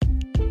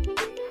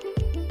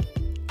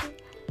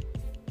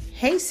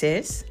Hey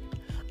sis,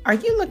 are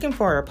you looking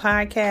for a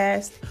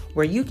podcast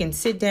where you can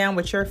sit down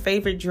with your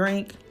favorite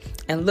drink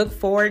and look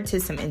forward to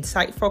some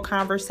insightful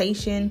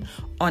conversation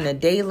on a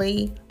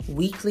daily,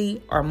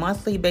 weekly, or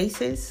monthly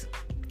basis?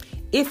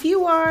 If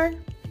you are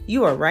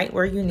right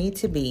where you need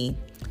to be.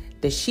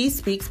 The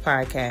SheSpeakz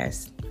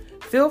podcast.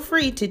 Feel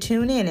free to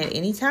tune in at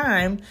any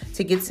time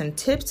to get some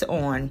tips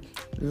on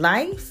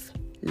life,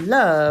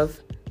 love,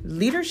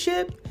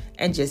 leadership,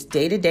 and just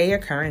day-to-day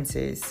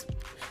occurrences.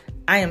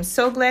 I am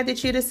so glad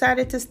that you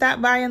decided to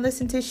stop by and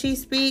listen to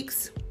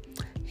SheSpeakz.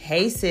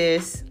 Hey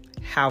sis,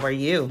 how are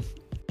you?